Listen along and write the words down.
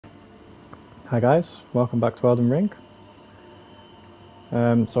Hi guys, welcome back to Elden Ring.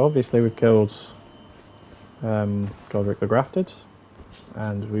 So obviously we've killed Godric the Grafted,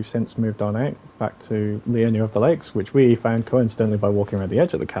 and we've since moved on out back to Liurnia of the Lakes, which we found coincidentally by walking around the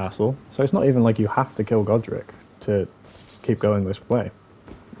edge of the castle. So it's not even like you have to kill Godric to keep going this way.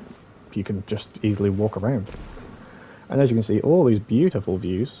 You can just easily walk around. And as you can see, all these beautiful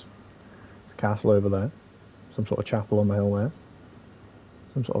views. There's a castle over there, some sort of chapel on the hill there.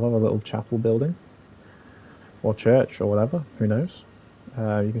 Some sort of other little chapel building. Or church, or whatever, who knows.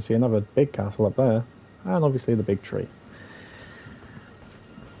 You can see another big castle up there, and obviously the big tree.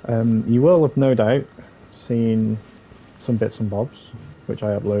 You will have no doubt seen some bits and bobs, which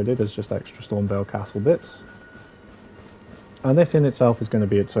I uploaded as just extra Stormveil Castle bits. And this in itself is going to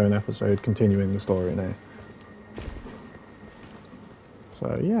be its own episode, continuing the story now.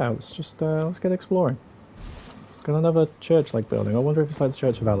 So yeah, let's get exploring. Got another church-like building. I wonder if it's like the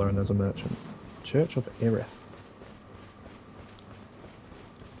Church of Ella and there's a merchant. Church of Irith.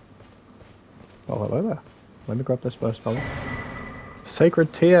 Oh, hello there. Let me grab this first, fella.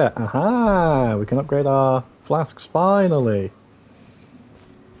 Sacred Tear. Aha! We can upgrade our flasks finally.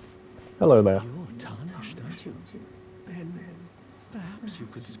 Hello there. You're tarnished, aren't you? Then perhaps you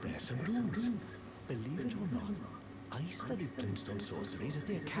could spare some runes. Believe it or not, I studied glintstone sorceries at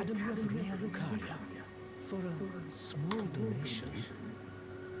the Academy of Rare Lucaria. For a small donation,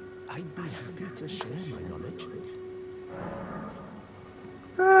 I'd be happy to share my knowledge.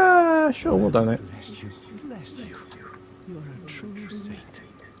 Sure, we'll donate. Bless you, bless you. You're a true saint.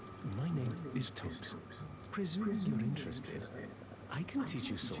 My name is Toaks. Presuming you're interested, I can teach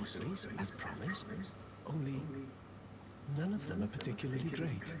you sorceries, as promised. Only, none of them are particularly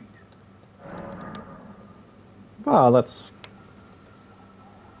great. Ah, that's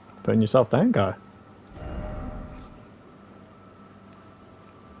putting yourself down, guy.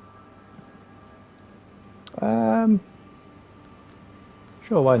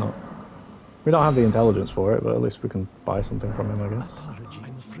 Sure, why not? We don't have the intelligence for it, but at least we can buy something from him, I guess. Apology.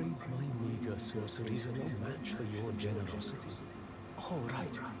 I'm afraid my meager sorceries are no match for your generosity. All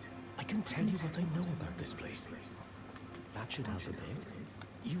right. I can tell you what I know about this place. That should help a bit.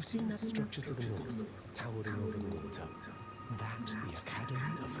 You've seen that structure to the north, towering over the water. That's the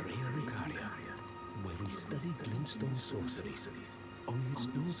Academy of Rare Lucaria, where we study glintstone sorceries. Only its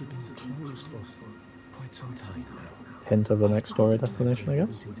doors have been closed for quite some time now. Hint of the next story destination, I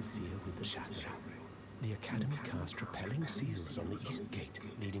guess. Interfere with the shattering. The Academy cast repelling seals on the east gate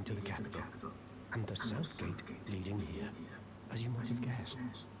leading to the capital, and the south gate leading here. As you might have guessed,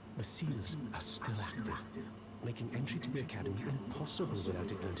 the seals are still active, making entry to the Academy impossible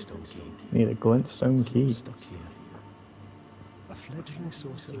without a glintstone key. Need a glintstone key. Stuck here. A fledgling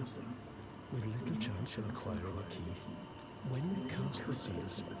sorcerer with little chance of acquiring a key. When they cast the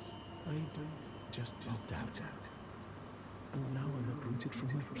seals, I'd just popped out. And now I'm uprooted from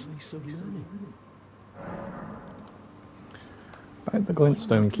my place of learning. Find the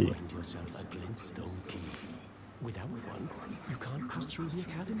glintstone key. Find yourself a glintstone key. Without one, you can't pass through the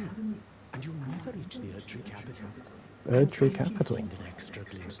academy, and you'll never reach the Erdtree capital. Erdtree capital. If you find an extra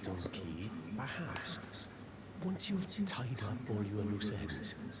glintstone key, perhaps, once you've tied up all your loose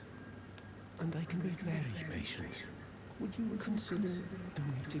ends, and I can be very patient, would you consider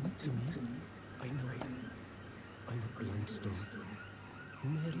donating it to me? I know I'm a glintstone,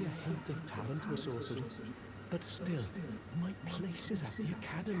 merely a hint of talent for sorcery, but still, my place is at the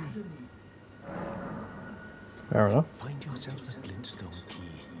academy. Fair enough. Find yourself a glintstone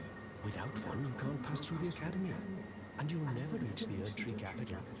key. Without one, you can't pass through the academy, and you'll never reach the Erdtree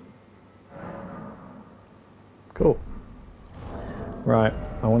capital. Cool. Right,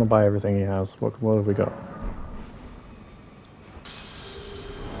 I want to buy everything he has. What have we got?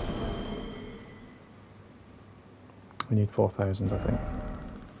 We need 4,000, I think.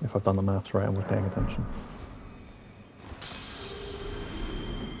 If I've done the maths right and we're paying attention.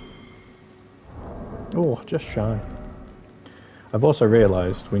 Oh, just shy. I've also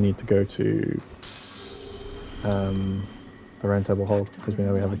realised we need to go to the Roundtable Hold, because we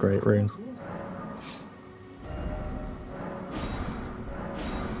know we have a Great Rune.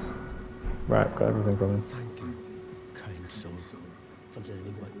 Right, got everything from him. Thank you, kind soul, for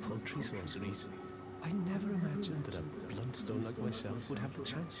learning my paltry sorceries. I never imagined that a bluntstone like myself would have the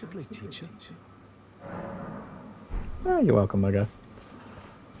chance to play teacher. Ah, you're welcome, my guy.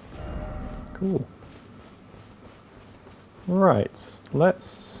 Cool. Right,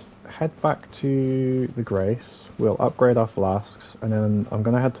 let's head back to the Grace. We'll upgrade our flasks, and then I'm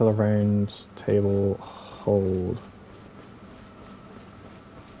going to head to the Roundtable Hold.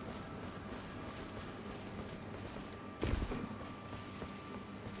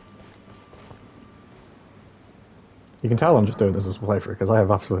 You can tell I'm just doing this as a playthrough because I have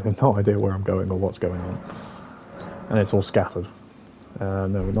absolutely no idea where I'm going or what's going on. And it's all scattered. No,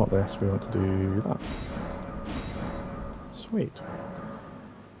 not this. We want to do that. Sweet.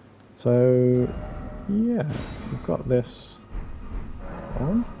 So, yeah, we've got this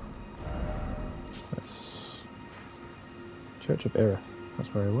on. That's Church of Irith.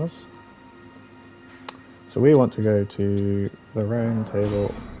 That's where it was. So we want to go to the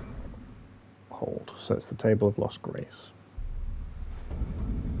Roundtable Hold. So it's the Table of Lost Grace.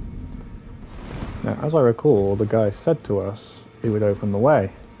 Now, as I recall, the guy said to us he would open the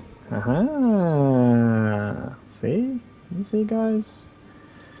way. Aha! See? You see, guys?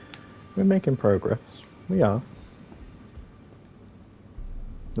 We're making progress. We are.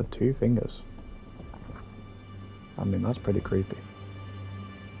 The 2 fingers. I mean, that's pretty creepy.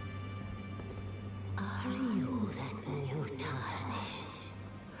 Are you that new tarnish?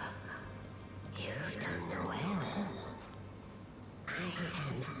 You've done well. I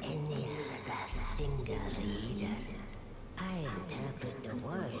am Enia, the finger reader. I interpret the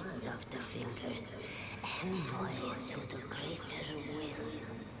words of the fingers, envoys to the greater will.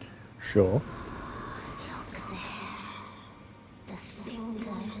 Sure. Look there. The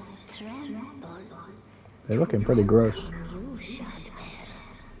fingers tremble. They're looking pretty gross. You should bear.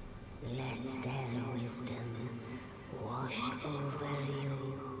 Let their wisdom wash over you.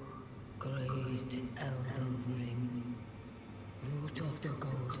 Great Elden Ring, root of the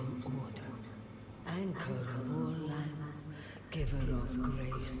Golden Order, anchor of all lands, giver of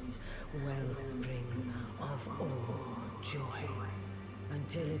grace, wellspring of all joy.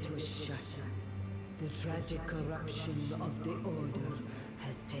 Until it was shattered, the tragic corruption of the Order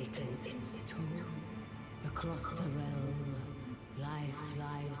has taken its toll. Across the realm, life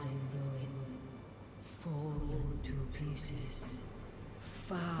lies in ruin, fallen to pieces.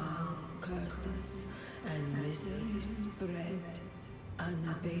 Foul curses and misery spread,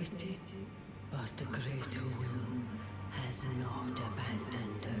 unabated. But the greater will has not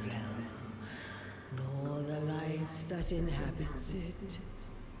abandoned the realm, nor the life that inhabits it.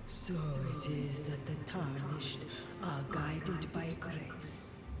 So it is that the tarnished are guided by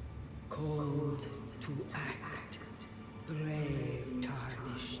grace, called to act. Brave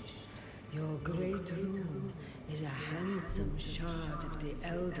tarnished, your Great Rune is a handsome shard of the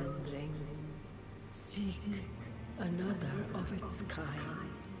Elden Ring. Seek another of its kind,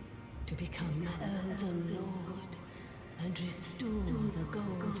 to become Elden Lord and restore the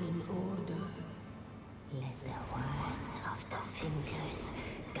Golden Order. Let the words of the fingers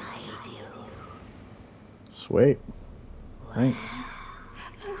guide you. Sweet. Thanks.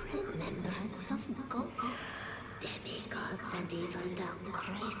 A remembrance of God, demigods, and even the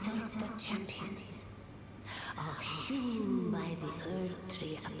creator of the champions are hewn by the earth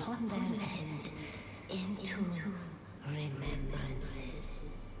tree upon their end into remembrances.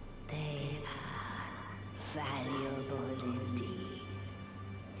 They are valuable indeed.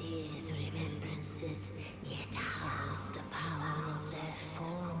 These remembrances yet house the power of their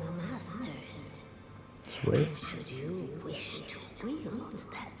former masters. Sweet. And should you wish to wield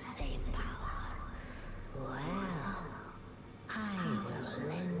that same power, well, I will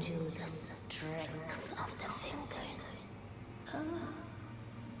lend you the strength of the fingers.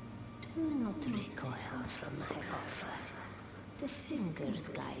 Do not recoil from my offer. The fingers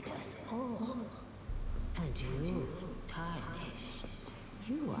guide us all. And you, Tarnish,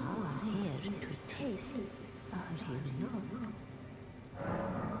 you are here to take, are you not?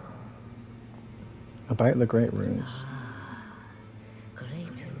 About the Great Runes.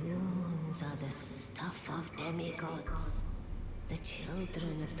 Great runes are the stuff of demigods, the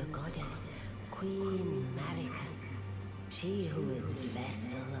children of the goddess, Queen Marika. She who is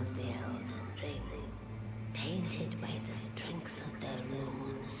vessel of the Elden Ring, tainted by the strength of their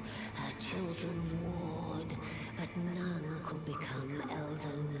runes, her children warred, but none could become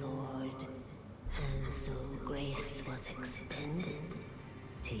Elden Lord. And so grace was extended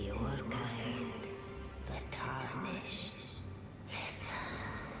to your kind, the Tarnished. Listen,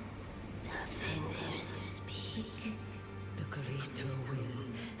 the fingers speak. The greater will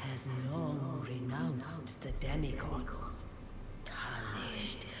has long renounced the demigods.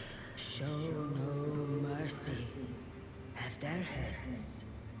 Tarnished, show no mercy. Have their heads.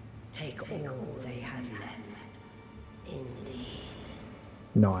 Take all they have left. Indeed.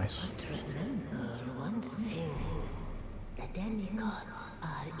 Nice. But remember one thing. The demigods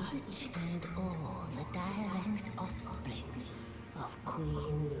are each and all the direct offspring of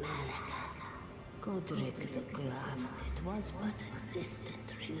Queen Marika. Godric the Grafted was but a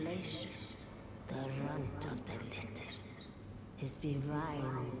distant relation, the runt of the litter. His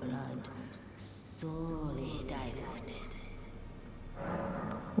divine blood sorely diluted.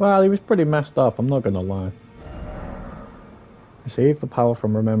 Well, he was pretty messed up, I'm not gonna lie. Receive the power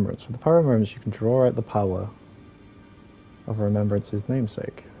from remembrance. With the power of remembrance, you can draw out the power of remembrance's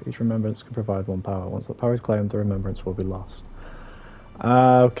namesake. Each remembrance can provide one power. Once the power is claimed, the remembrance will be lost.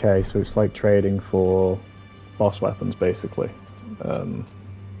 Okay, so it's like trading for boss weapons, basically.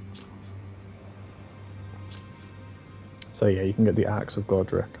 So yeah, you can get the Axe of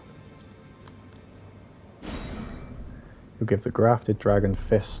Godric. You'll give the Grafted Dragon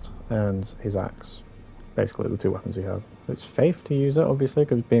Fist and his Axe. Basically the two weapons he has. It's Faith to use it, obviously,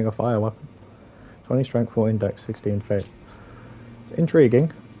 because being a fire weapon. 20 Strength, 4 Index, 16 Faith. It's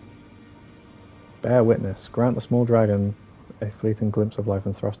intriguing. Bear Witness. Grant the small dragon a fleeting glimpse of life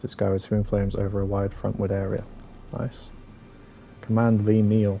and thrust its skyward swing flames over a wide frontward area. Nice. Command V.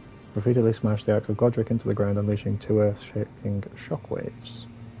 Kneel. Repeatedly smash the Axe of Godric into the ground, unleashing 2 earth-shaking shockwaves.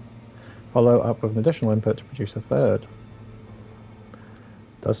 Follow up with an additional input to produce a third.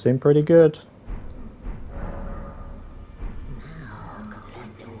 Does seem pretty good. Now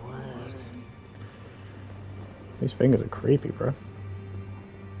collect the words. These fingers are creepy, bro.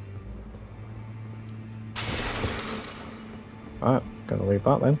 Alright, gonna leave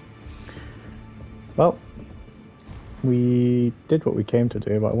that then. Well, we did what we came to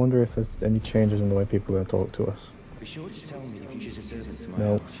do, but I wonder if there's any changes in the way people are going to talk to us. Be sure to tell me if she's a servant to my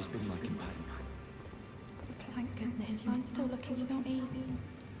No. house. She's been my companion. Thank goodness, you're still looking it's not easy.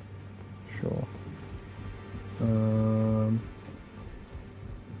 Sure.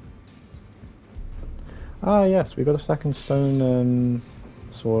 Ah, yes, we got a second stone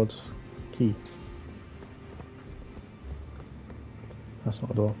sword key. That's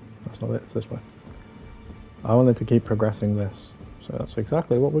not a door. That's not it. It's this way. I wanted to keep progressing this, so that's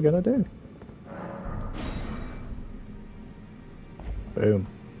exactly what we're gonna do. Boom.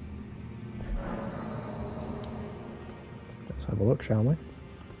 Let's have a look, shall we?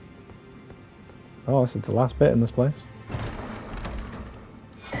 Oh, this is the last bit in this place.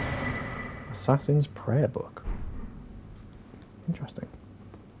 Assassin's Prayer Book. Interesting.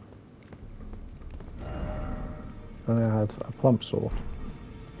 And I had a plump sword.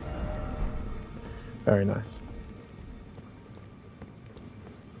 Very nice.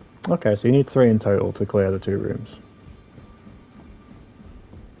 Okay, so you need 3 in total to clear the 2 rooms.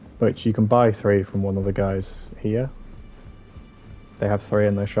 Which you can buy 3 from one of the guys here. They have 3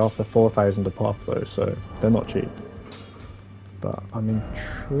 in their shop. They're 4,000 a pop though, so they're not cheap. But I'm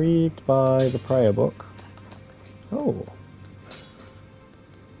intrigued by the prayer book. Oh.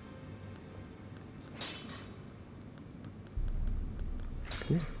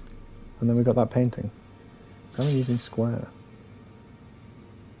 Cool. And then we got that painting. So I'm using square.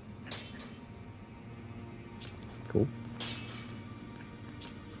 Cool.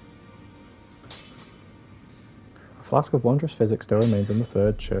 A flask of wondrous physics still remains in the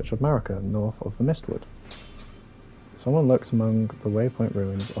Third Church of Marika, north of the Mistwood. Someone lurks among the waypoint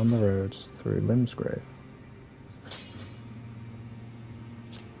ruins on the roads through Limsgrave.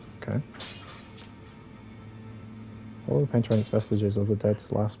 Okay. All the paint its vestiges of the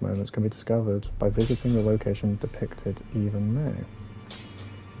dead's last moments can be discovered by visiting the location depicted even now.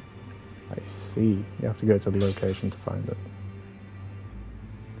 I see. You have to go to the location to find it.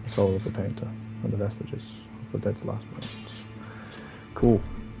 The soul of the painter and the vestiges of the dead's last moments. Cool.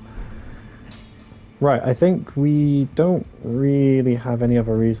 Right, I think we don't really have any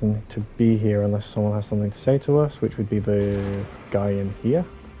other reason to be here unless someone has something to say to us, which would be the guy in here.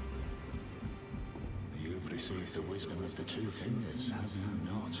 You've received the wisdom of the two fingers, have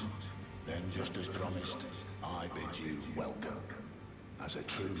you not? Then, just as promised, I bid you welcome. As a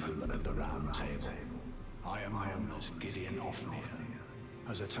true member of the Round Table, I am known as Gideon Ofnir.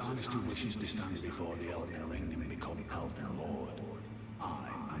 As a tarnished who wishes to stand before the Elden Ring and become Elden Lord, I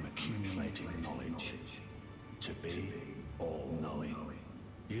am accumulating knowledge. To be all-knowing.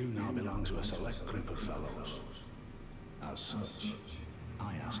 You now belong to a select group of fellows. As such,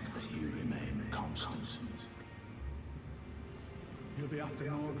 I ask that you remain constant. You'll be after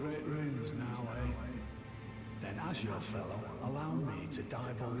more Great Runes now, eh? Then as your fellow, allow me to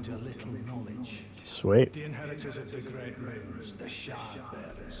divulge a little knowledge. Sweet. The inheritors of the Great Runes, the Shard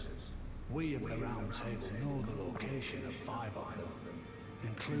Bearers. We of the Round Table know the location of 5 of them,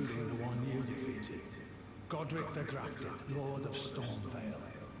 including the one you defeated. Godric the Grafted, Lord of Stormveil.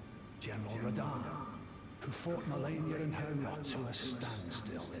 General Radahn, who fought Melania and her lot to a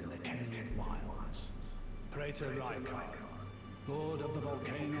standstill in the Caelid Wilds. Praetor Rykar, Lord of the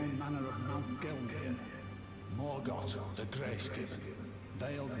volcano manor of Mount Gelmir. Morgoth the Grace-Given,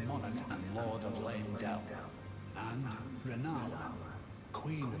 Veiled Monarch and Lord of Lane Dell. And Renala,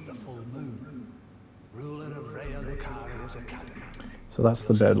 Queen of the Full Moon. ruler of Rhea Lucaria's academy. So that's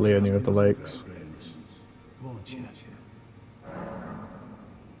the dead Liurnia of the Lakes. Won't you?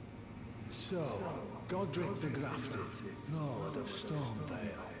 So, Godric the Grafted, Lord of Stormveil.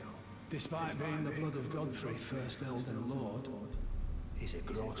 Despite being the blood of Godfrey, first Elden Lord, he's a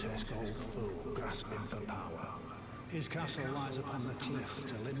grotesque old fool grasping for power. His castle lies upon the cliff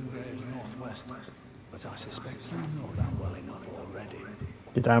to Limgrave's northwest, but I suspect you know that well enough already.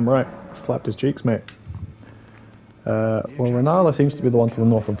 You're damn right. Slapped his cheeks, mate. Well, Renala seems to be the one to the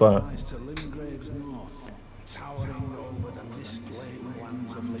north of that. To Limgrave's north, towering over the mist-laden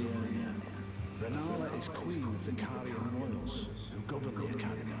lands of Liurnia. Renala is queen of the Carian royals, who govern the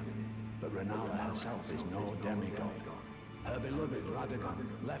academy. But Renala herself is no demigod. Her beloved Radagon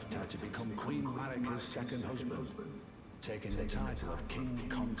left her to become Queen Marika's second husband, taking the title of King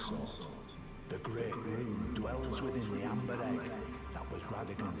Consort. The Great Rune dwells within the amber egg that was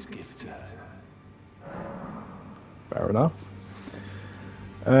Radagon's gift to her. Fair enough.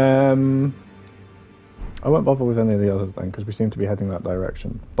 I won't bother with any of the others then, because we seem to be heading that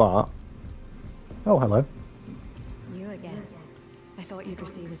direction. But... oh, hello. You again. I thought you'd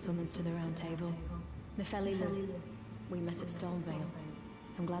receive a summons to the Roundtable. Nefeli, we met at Stormveil.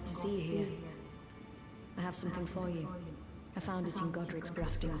 I'm glad to see you here. I have something for you. I found it in Godric's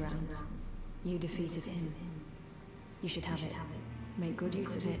grafting grounds. You defeated him. You should have it. Make good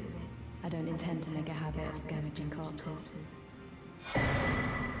use of it. I don't intend to make a habit of scavenging corpses.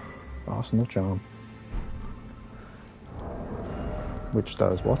 Arsenal Charm. Which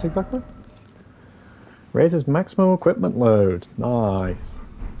does what exactly? Raises maximum equipment load. Nice.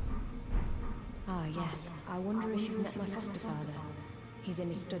 Ah, yes. I wonder if you've met my foster father. He's in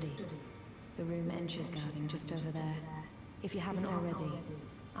his study. The room enters guarding just over there. If you haven't already,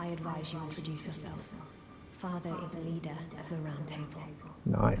 I advise you introduce yourself. Father is a leader of the Round Table.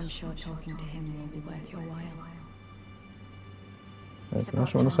 Nice. I'm sure talking to him will be worth your while. Anything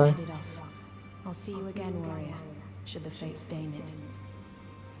else you want to say? Headed off. I'll see you again, warrior, should the fates deign it.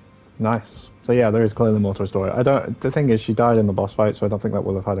 Nice. So yeah, there is clearly more to a story. The thing is, she died in the boss fight, so I don't think that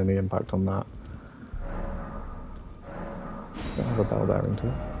will have had any impact on that. Don't have a bell there into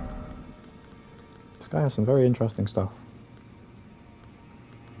it. This guy has some very interesting stuff.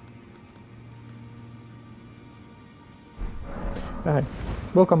 Hey,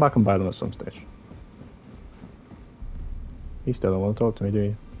 we'll come back and buy them at some stage. You still don't want to talk to me, do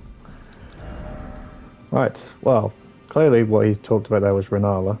you? Right, well, clearly what he talked about there was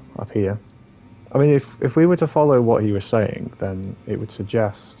Renala, up here. I mean, if we were to follow what he was saying, then it would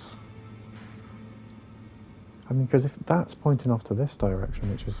suggest... I mean, because if that's pointing off to this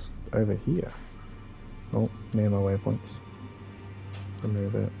direction, which is over here... Oh, near my waypoints.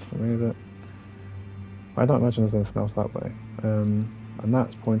 Remove it, remove it. I don't imagine there's anything else that way. And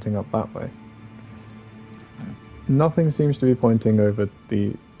that's pointing up that way. Nothing seems to be pointing over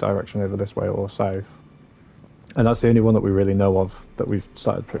the direction over this way or south. And that's the only one that we really know of that we've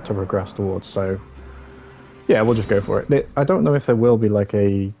started to progress towards, so... yeah, we'll just go for it. I don't know if there will be like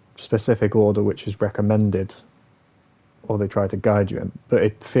a specific order which is recommended, or they try to guide you in, but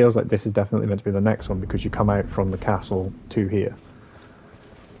it feels like this is definitely meant to be the next one because you come out from the castle to here.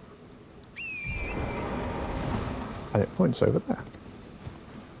 And it points over there.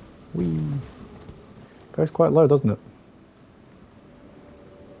 Whee! Goes quite low, doesn't it?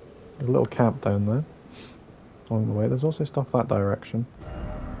 There's a little camp down there along the way. There's also stuff that direction.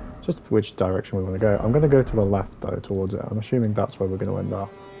 Just which direction we want to go. I'm going to go to the left though, towards it. I'm assuming that's where we're going to end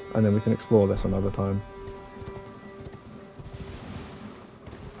up. And then we can explore this another time.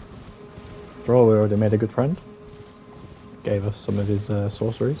 After all, we already made a good friend. Gave us some of his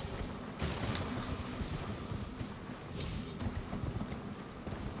sorceries.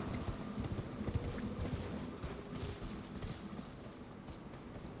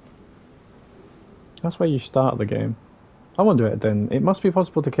 That's where you start the game. I wonder then. It must be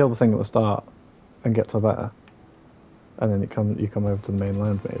possible to kill the thing at the start and get to there, and then you come over to the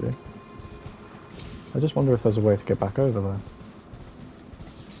mainland maybe. I just wonder if there's a way to get back over there.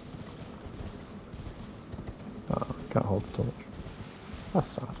 Oh, can't hold the torch. That's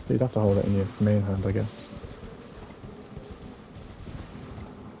sad. You'd have to hold it in your main hand, I guess.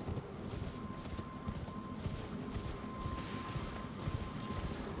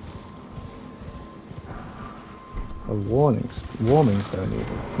 A warming stone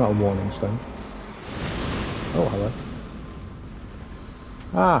even. Not a warning stone. Oh, hello.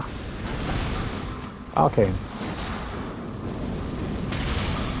 Ah! Arcane.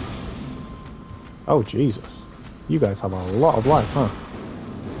 Oh, Jesus. You guys have a lot of life, huh?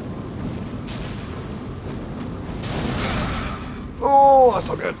 Oh, that's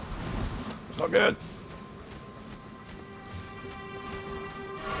not good. That's not good.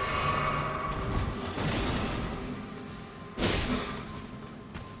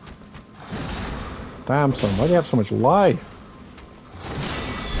 Damn, son, why do you have so much life?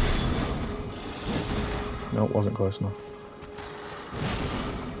 No, it wasn't close enough.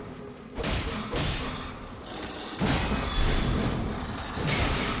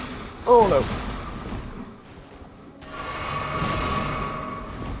 Oh no!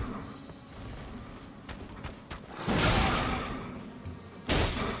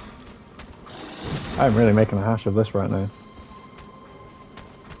 I'm really making a hash of this right now.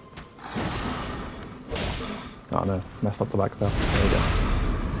 Oh no, messed up the back stuff. There we go.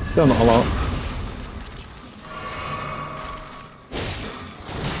 Still not a lot.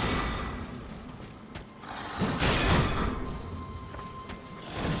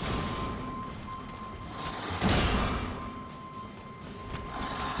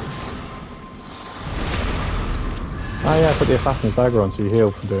 Oh yeah, put the Assassin's Dagger on so you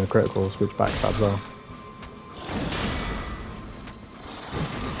heal from doing criticals, which backstabs well.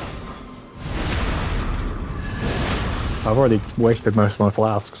 I've already wasted most of my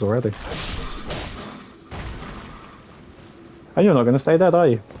flasks already. And you're not going to stay dead, are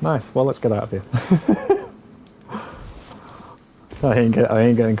you? Nice, well let's get out of here. I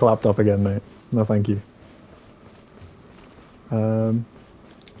ain't getting clapped up again, mate. No thank you.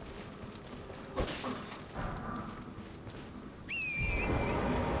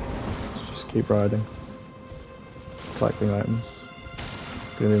 Keep riding. Collecting items.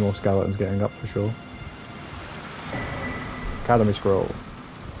 Gonna be more skeletons getting up for sure. Academy scroll.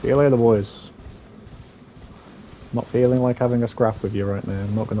 See you later, boys. Not feeling like having a scrap with you right now,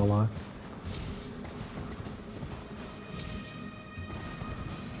 I'm not gonna lie.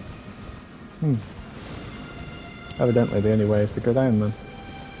 Evidently the only way is to go down then.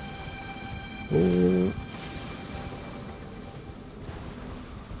 Ooh.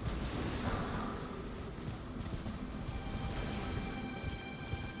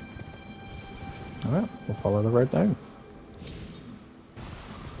 Alright, we'll follow the road down.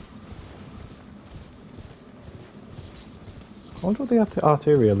 I wonder what the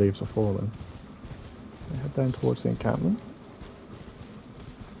arteria leaves are for then. We head down towards the encampment.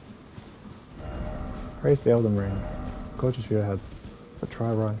 Praise the Elden Ring. Gorgeous view ahead. But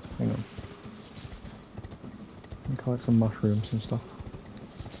try right. Hang on. And collect some mushrooms and stuff.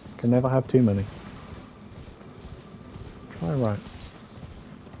 Can never have too many. Try right.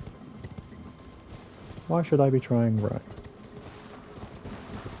 Why should I be trying right?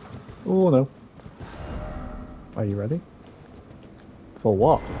 Oh no. Are you ready? For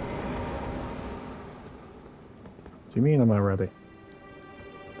what? Do you mean am I ready?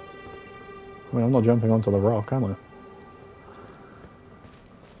 I mean I'm not jumping onto the rock, am I?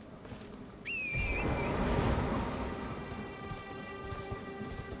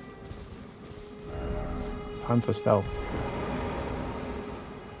 Time for stealth.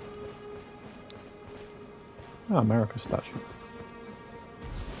 Ah, America's statue.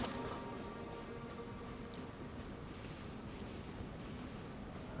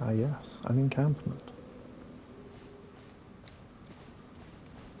 Ah yes, an encampment.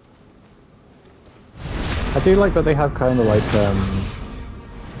 I do like that they have kind of like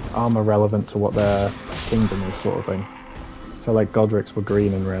armor relevant to what their kingdom is, sort of thing. So like Godric's were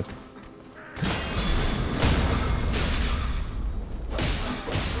green and red.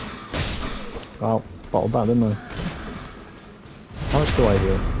 Wow, bottled that, didn't I? How much do I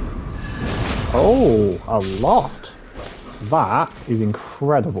heal? Oh, a lot! That is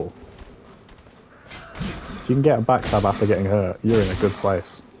incredible. If you can get a backstab after getting hurt, you're in a good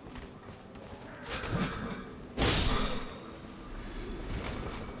place.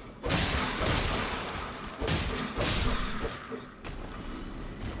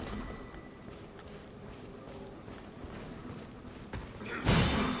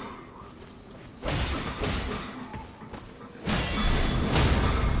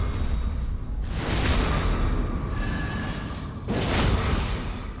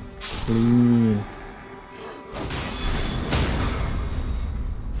 Clean.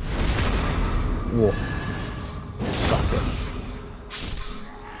 Whoa. Suck it.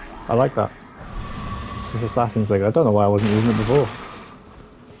 I like that. This assassin's thing. I don't know why I wasn't using it before.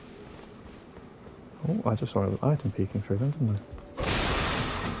 Oh, I just saw an item peeking through them, didn't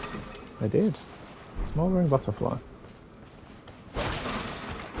I? I did. Smoldering butterfly.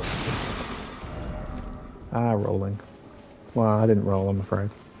 Ah, rolling. Well, I didn't roll, I'm afraid.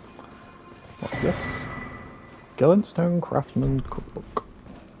 What's this? Gillenstone Craftsman Cookbook.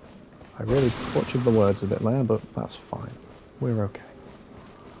 I really butchered the words a bit there, but that's fine. We're okay.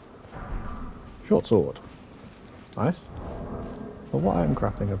 Short sword. Nice. But what item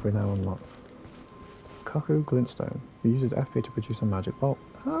crafting have we now unlocked? Cuckoo Glintstone. It uses FP to produce a magic bolt.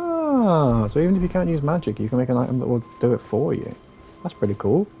 Ah! Ah, so even if you can't use magic, you can make an item that will do it for you. That's pretty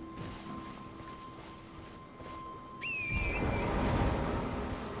cool.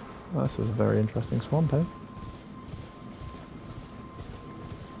 Well, this is a very interesting swamp, eh?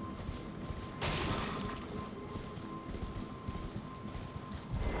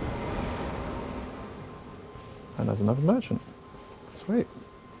 And there's another merchant. Sweet.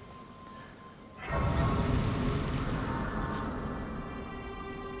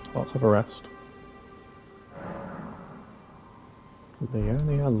 Lots of a rest.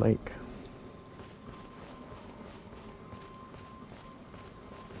 Liurnia Lake.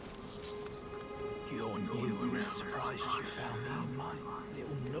 You're new and I'm surprised you found me in my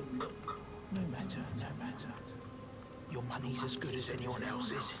little nook. No matter, no matter. Your money's as good as anyone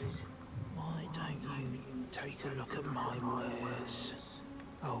else's. Why don't you take a look at my wares?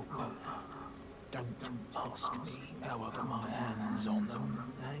 Oh, but don't ask me how I got my hands on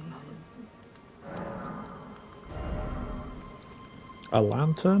them, eh? A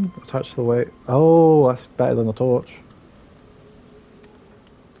lantern attached to the weight. Oh, that's better than a torch.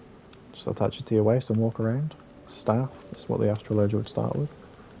 Just attach it to your waist and walk around. Staff. That's what the astrologer would start with.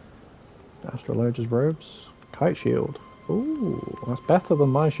 Astrologer's robes. Kite shield. Ooh, that's better than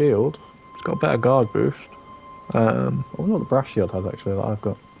my shield. It's got a better guard boost. I wonder what the brass shield has actually that I've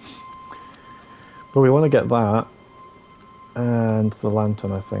got. But we want to get that and the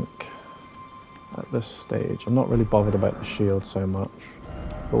lantern, I think, at this stage. I'm not really bothered about the shield so much.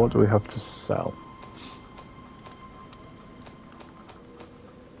 But what do we have to sell?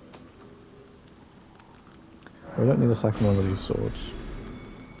 We don't need a second one of these swords.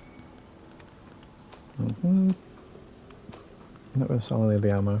 I'm not going to sell any of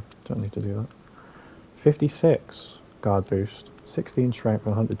the ammo. Don't need to do that. 56 guard boost. 16 strength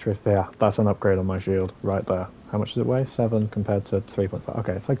and 100 drift. Yeah, that's an upgrade on my shield right there. How much does it weigh? 7 compared to 3.5.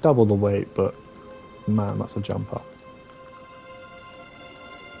 Okay, it's like double the weight, but man, that's a jump up.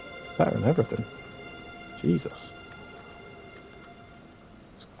 Better than everything. Jesus.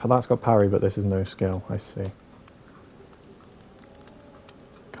 That's got parry, but this is no skill. I see.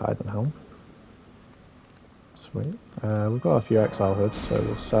 Kaiden helm. Sweet. We've got a few exile hoods, so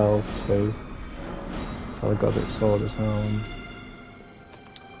we'll sell 2. Sell the Godric sword as helm.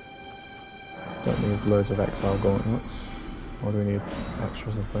 Don't need loads of exile gauntlets. Or do we need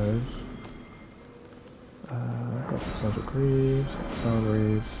extras of those? Got Magic Greaves, exile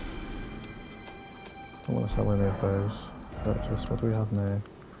greaves. Don't want to sell any of those. Purchase. What do we have now?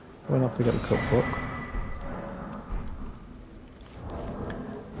 We're enough to get the cookbook.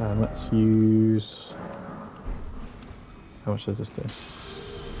 And let's use. How much does this do?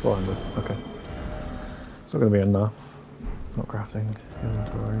 400. Okay. It's not going to be enough. Not crafting.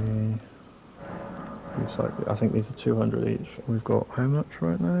 Inventory. We've selected. I think these are 200 each. We've got how much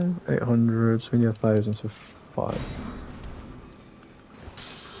right now? 800. So we need 1,000. So 5.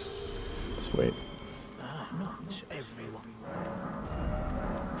 Sweet. Not everyone.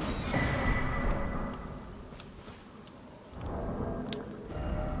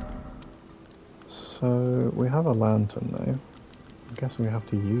 So we have a lantern now. I'm guessing we have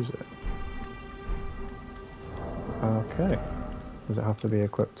to use it. Okay. Does it have to be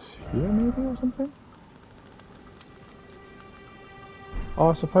equipped here maybe or something? Oh,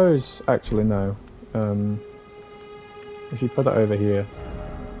 I suppose, actually no. If you put it over here,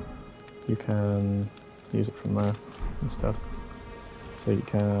 you can use it from there instead. So you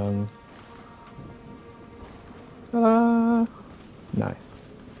can... Nice.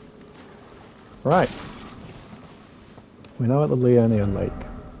 Right. We're now at the Liurnia Lake.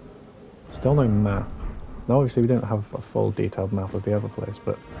 Still no map. Now obviously we don't have a full detailed map of the other place,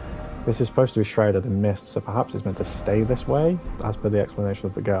 but this is supposed to be shrouded in mist, so perhaps it's meant to stay this way, as per the explanation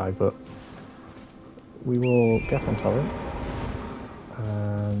of the guy, but we will get on top of it.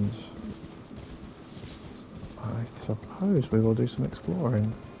 And I suppose we will do some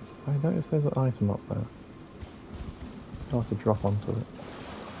exploring. I noticed there's an item up there. I'll have to drop onto it.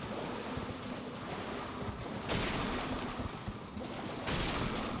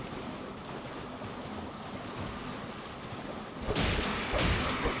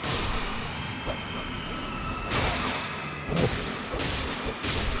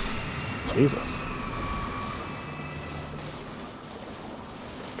 Jesus.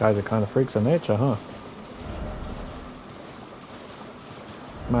 Guys are kind of freaks of nature, huh?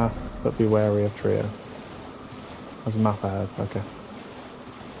 Map, but be wary of trio. There's a map ahead, okay.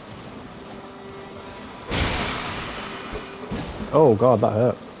 Oh god, that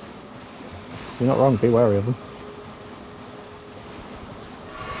hurt. You're not wrong, be wary of them.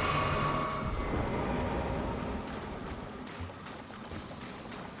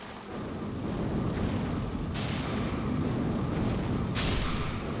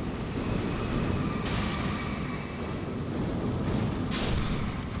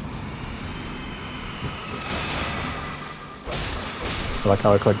 like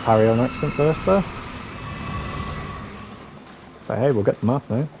how I clicked parry on accident first there. But hey, we'll get the map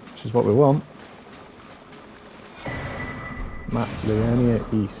now, which is what we want. Map Liurnia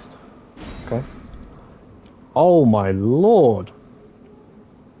East. Okay. Oh my lord!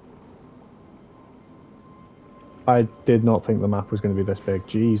 I did not think the map was going to be this big.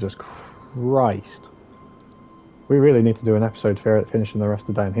 Jesus Christ. We really need to do an episode finishing the rest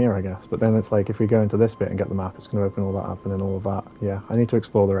of down here, I guess. But then it's like, if we go into this bit and get the map, it's going to open all that up and then all of that. Yeah, I need to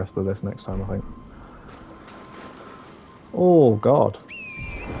explore the rest of this next time, I think. Oh, God.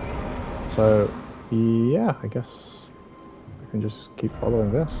 So, yeah, I guess we can just keep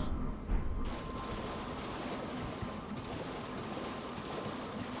following this.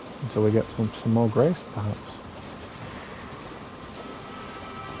 Until we get some more grace, perhaps.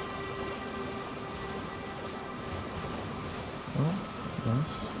 Oh,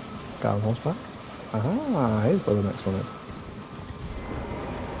 nice. Guy on horseback. Aha, here's where the next one is.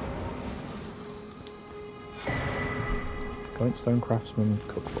 Glintstone Craftsman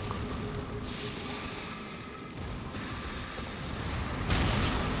Cookbook.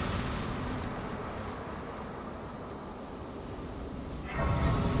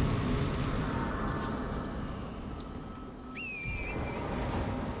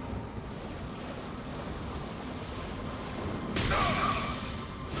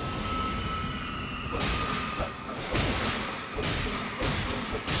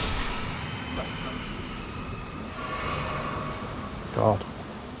 God.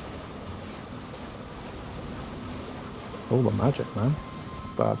 All the magic, man.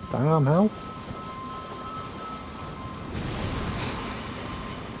 The damn hell.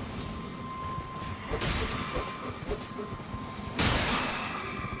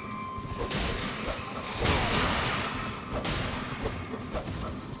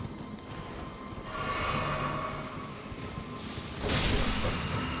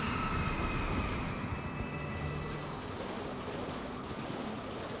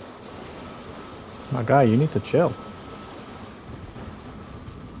 My guy, you need to chill.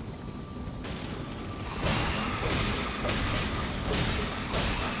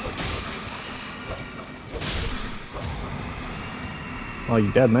 Oh,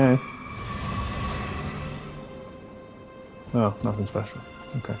 you dead now? Oh, nothing special.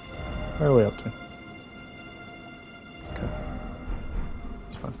 Okay. Where are we up to? Okay.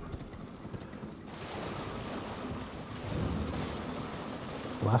 It's fine.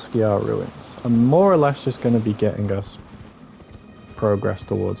 Laskia Ruins. I'm more or less just going to be getting us progress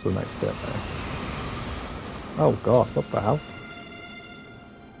towards the next bit there. Oh god, what the hell?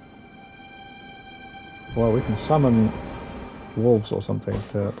 Well, we can summon wolves or something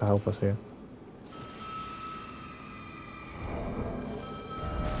to help us here.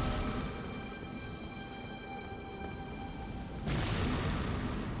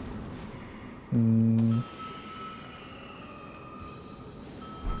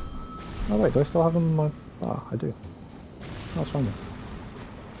 Oh wait, do I still have them in my... Ah, I do. That's fine then.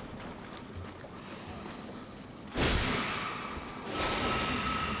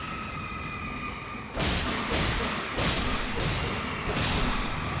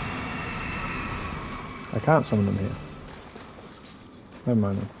 I can't summon them here. Never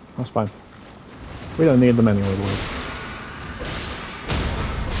mind then. That's fine. We don't need them anyway, boys.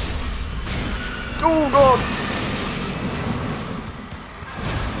 Oh god!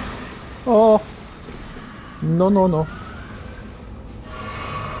 Oh! No, no, no.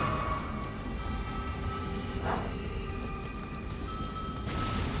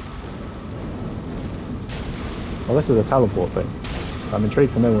 Well, this is a teleport thing. I'm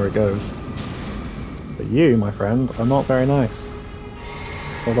intrigued to know where it goes. But you, my friend, are not very nice.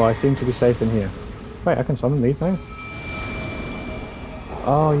 Although I seem to be safe in here. Wait, I can summon these now?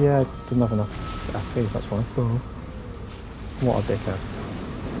 Oh yeah, I didn't have enough FP, that's why. Oh. What a dickhead.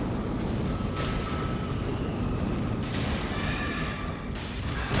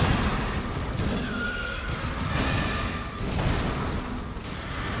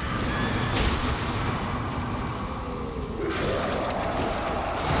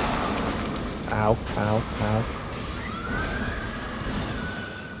 Ow, ow, ow.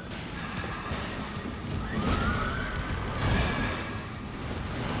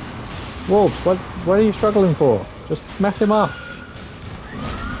 Wolves, what are you struggling for? Just mess him up.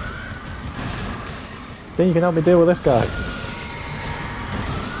 Then you can help me deal with this guy.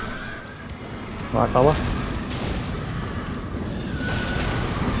 Right, fella.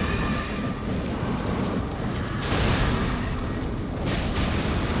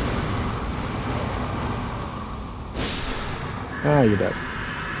 Ah, you're dead.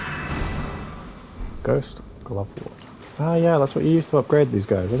 Ghost Glove Ward. Ah, yeah, that's what you used to upgrade these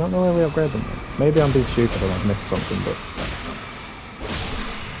guys. I don't know where we upgrade them. Maybe I'm being stupid and I've missed something, but...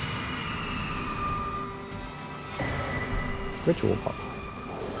 Ritual pot.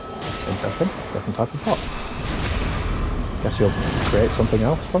 Interesting. Different type of pot. Guess you'll create something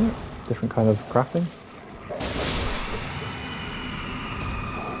else from it? Different kind of crafting?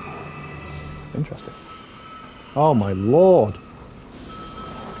 Interesting. Oh my lord!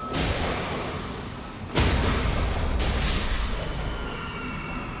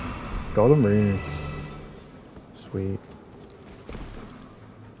 Golden Rune. Sweet.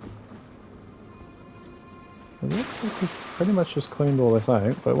 It looks like we've pretty much just cleaned all this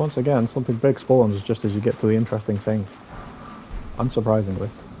out, but once again, something big spawns just as you get to the interesting thing. Unsurprisingly,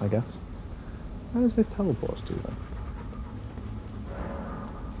 I guess. How does this teleport us to then?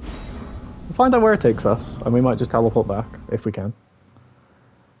 We'll find out where it takes us, and we might just teleport back, if we can.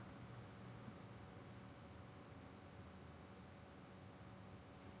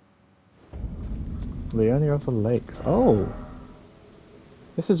 Liurnia of the Lakes. Oh!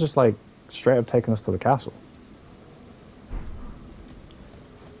 This is just like straight up taking us to the castle.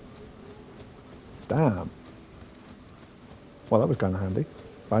 Damn. Well, that was kind of handy.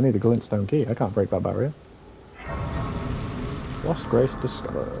 But I need a glintstone key. I can't break that barrier. Lost Grace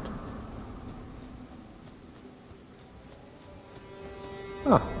discovered.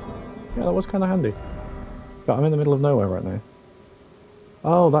 Ah. Yeah, that was kind of handy. But I'm in the middle of nowhere right now.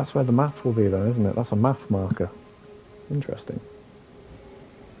 Oh, that's where the map will be then, isn't it? That's a map marker. Interesting.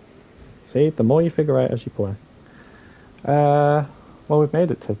 See, the more you figure out as you play. Well, we've made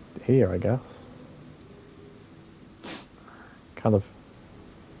it to here, I guess. Kind of...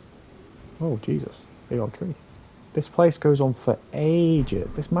 Oh, Jesus. Big old tree. This place goes on for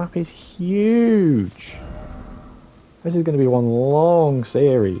ages. This map is huge. This is going to be one long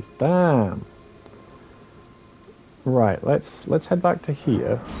series. Damn. Right, let's head back to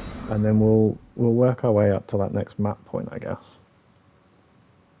here, and then we'll work our way up to that next map point, I guess.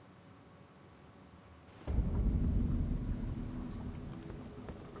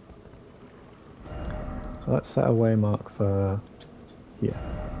 So let's set a waymark for here.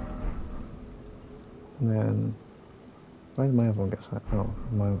 And then where did my other one get set? Oh,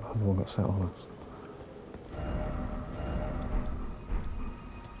 my other one got set on us.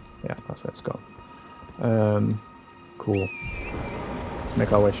 Yeah, that's it, it's gone. Cool. Let's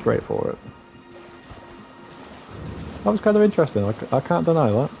make our way straight for it. That was kind of interesting, I can't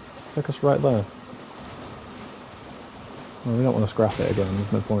deny that. Took us right there. Well, we don't want to scrap it again,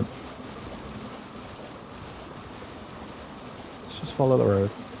 there's no point. Let's just follow the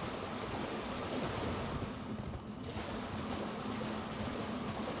road.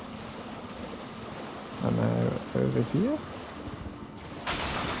 And now over here.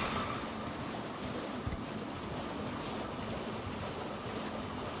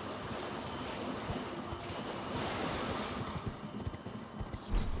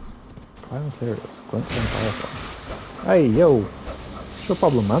 Prime materials, glintstone firefly. Hey, yo! What's your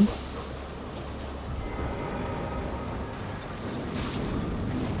problem, man?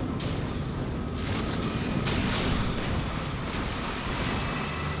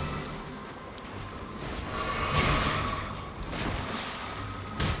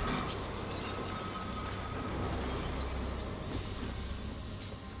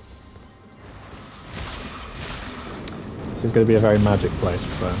 This is going to be a very magic place,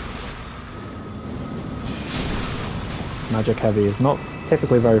 so... Magic heavy is not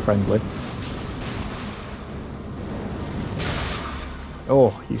typically very friendly.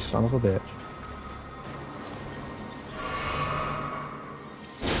 Oh, you son of a bitch.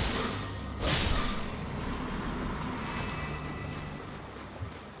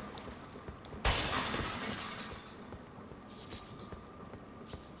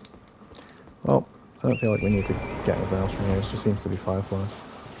 Well, I don't feel like we need to get anything else from here, it just seems to be fireflies.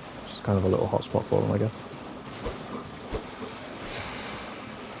 Just kind of a little hotspot for them, I guess.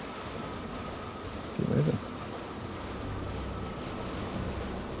 Let's keep moving.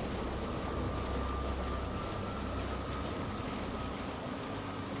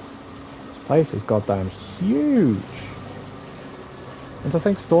 This place is goddamn huge! And to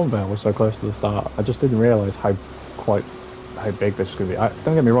think Stormveil was so close to the start, I just didn't realise how big this could be.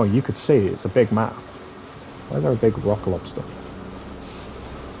 Don't get me wrong, you could see it's a big map. Why is there a big rock lobster?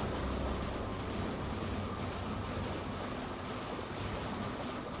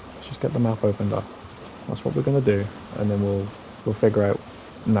 Let's just get the map opened up. That's what we're going to do, and then we'll figure out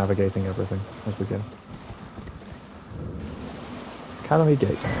navigating everything as we go. Academy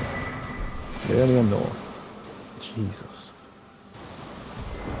Gate. Liurnia North. Jesus.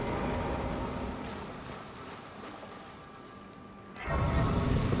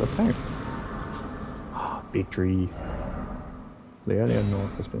 the town. Ah, big tree. Liurnia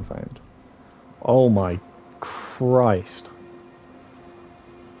North has been found. Oh my Christ.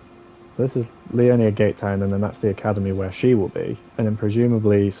 So this is Liurnia Gate Town, and then that's the academy where she will be. And then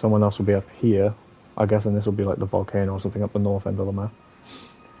presumably someone else will be up here. I guess, and this will be like the volcano or something up the north end of the map.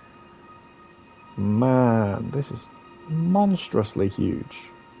 Man, this is monstrously huge.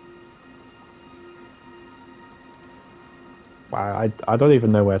 Wow, I don't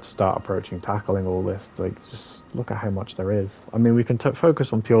even know where to start approaching tackling all this. Like, just look at how much there is. I mean, we can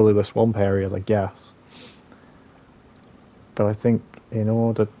focus on purely the swamp areas, I guess. But I think in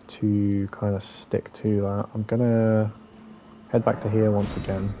order to kind of stick to that, I'm gonna head back to here once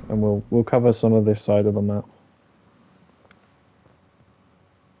again, and we'll cover some of this side of the map.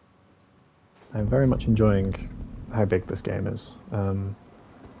 I'm very much enjoying how big this game is.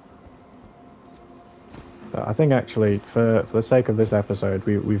 But I think actually, for the sake of this episode,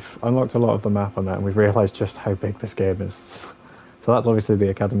 we've unlocked a lot of the map on that, and we've realised just how big this game is. So that's obviously the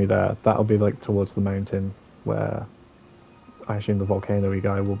academy there. That'll be like towards the mountain, where I assume the volcano-y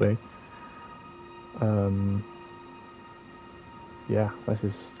guy will be. Yeah, this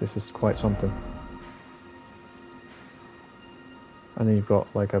is quite something. And then you've got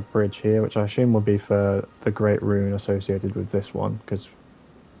like a bridge here, which I assume will be for the Great Rune associated with this one, because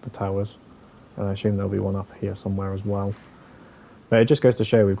the towers. And I assume there'll be one up here somewhere as well. But it just goes to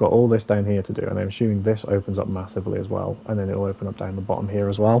show we've got all this down here to do, and I'm assuming this opens up massively as well, and then it'll open up down the bottom here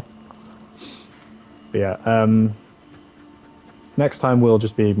as well. But yeah, next time will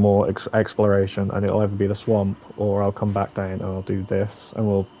just be more exploration, and it'll either be the swamp, or I'll come back down and I'll do this, and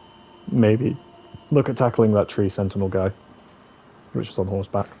we'll maybe look at tackling that tree sentinel guy, which is on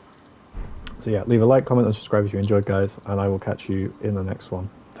horseback. So yeah, leave a like, comment and subscribe if you enjoyed, guys, and I will catch you in the next one.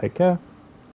 Take care.